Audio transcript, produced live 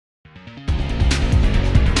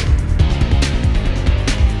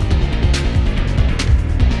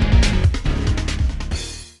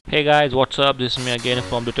Hey guys, what's up? This is me again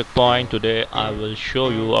from DevTech Point. Today I will show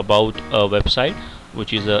you about a website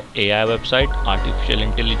which is a AI website, artificial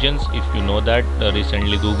intelligence. If you know that,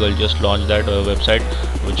 recently Google just launched that website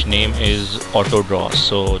which name is AutoDraw.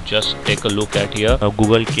 So just take a look at here.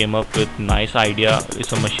 Google came up with nice idea.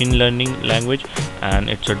 It's a machine learning language and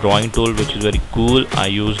it's a drawing tool which is very cool. I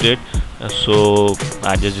used it. So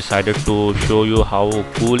I just decided to show you how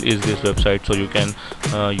cool is this website, so you can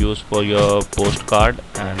use for your postcard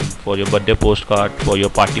and for your birthday postcard, for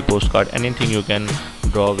your party postcard, anything you can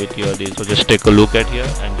draw with your this. So just take a look at here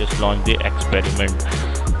and just launch the experiment.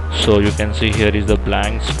 So you can see here is the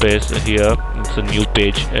blank space. Here it's a new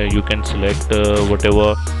page. You can select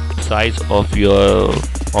whatever size of your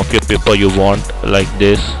paper you want, like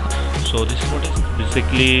this. So this is what is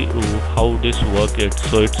basically how this work it.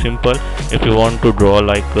 So it's simple. If you want to draw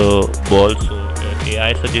like a ball, so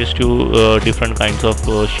AI suggests you different kinds of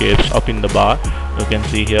shapes up in the bar. You can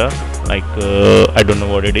see here, like I don't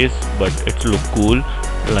know what it is, but it's look cool.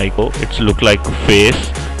 Like it's look like a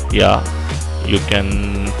face. Yeah, you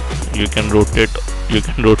can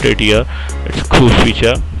rotate here. It's a cool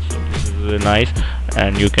feature. So this is nice,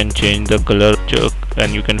 and you can change the color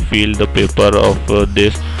and you can feel the paper of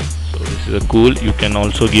this. So this is a cool. You can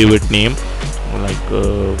also give it name like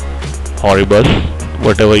horrible,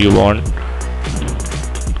 whatever you want,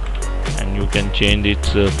 and you can change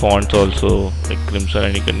its fonts also, like crimson,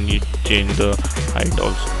 and you can change the height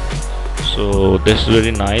also. So this is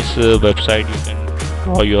very nice website. You can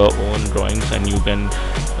draw your own drawings and you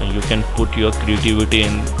can put your creativity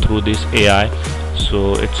in through this AI.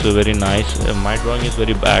 So it's very nice. My drawing is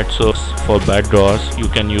very bad, so for bad drawers you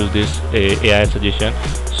can use this AI suggestion.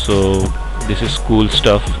 So this is cool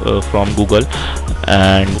stuff from Google,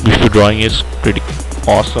 and if your drawing is pretty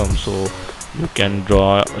awesome, so you can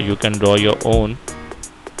draw your own.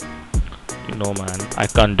 Man, I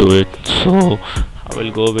can't do it, so I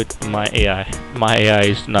will go with my AI. My AI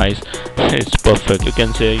is nice. It's perfect. You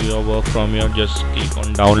can say your work from here, just click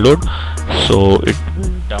on download, so it will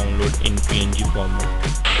download in PNG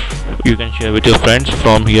format. You can share with your friends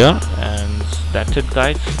from here, and that's it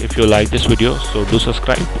guys. If you like this video, so do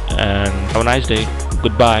subscribe and have a nice day.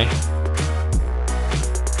 Goodbye.